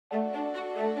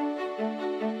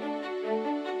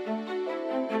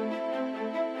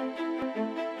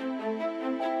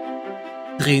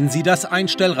Drehen Sie das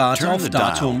Einstellrad auf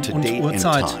Datum und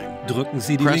Uhrzeit. Drücken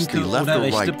Sie die linke oder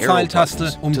rechte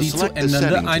Pfeiltaste, um die zu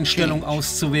ändernde Einstellung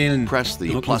auszuwählen.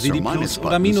 Drücken Sie die Plus-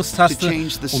 oder Minustaste,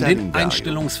 um den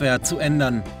Einstellungswert zu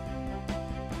ändern.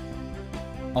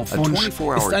 Auf Wunsch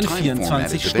ist ein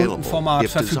 24-Stunden-Format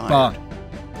verfügbar.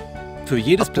 Für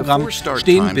jedes Programm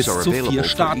stehen bis zu 4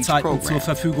 Startzeiten zur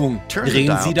Verfügung.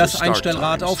 Drehen Sie das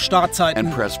Einstellrad auf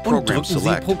Startzeiten und drücken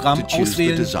Sie Programm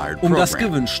auswählen, um das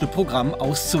gewünschte Programm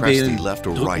auszuwählen.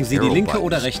 Drücken Sie die linke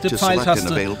oder rechte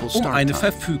Pfeiltaste, um eine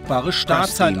verfügbare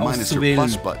Startzeit auszuwählen.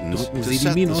 Drücken Sie die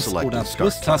Minus- oder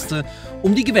Plus-Taste,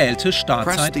 um die gewählte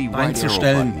Startzeit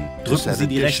einzustellen. Drücken Sie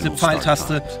die rechte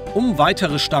Pfeiltaste, um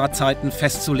weitere Startzeiten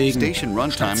festzulegen.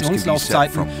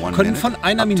 Stationslaufzeiten können von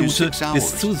 1 Minute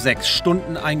bis zu 6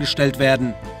 Stunden eingestellt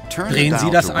werden. Drehen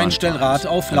Sie das Einstellrad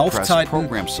auf Laufzeiten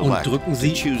und drücken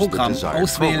Sie Programm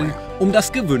auswählen, um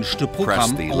das gewünschte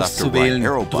Programm auszuwählen.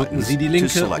 Drücken Sie die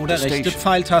linke oder rechte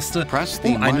Pfeiltaste,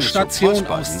 um eine Station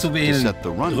auszuwählen.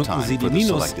 Drücken Sie die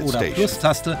Minus- oder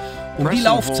Plus-Taste, um die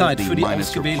Laufzeit für die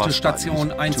ausgewählte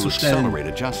Station einzustellen.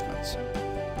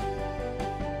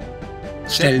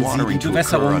 Stellen Sie die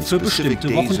Bewässerung für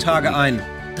bestimmte Wochentage ein.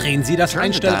 Drehen Sie das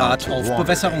Einstellrad auf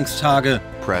Bewässerungstage.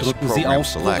 Drücken Sie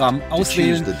auf Programm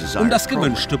auswählen, um das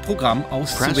gewünschte Programm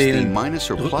auszuwählen.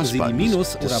 Drücken Sie die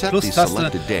Minus- oder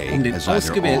Plus-Taste, um den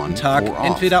ausgewählten Tag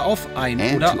entweder auf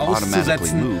Ein- oder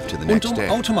Auszusetzen und um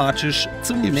automatisch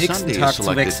zum nächsten Tag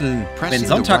zu wechseln. Wenn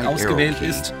Sonntag ausgewählt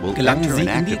ist, gelangen Sie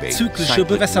in die zyklische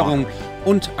Bewässerung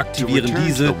und aktivieren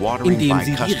diese, indem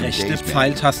Sie die rechte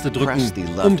Pfeiltaste drücken.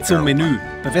 Um zum Menü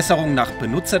Bewässerung nach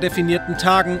benutzerdefinierten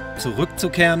Tagen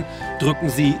zurückzukehren,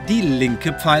 drücken Sie die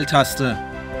linke Pfeiltaste.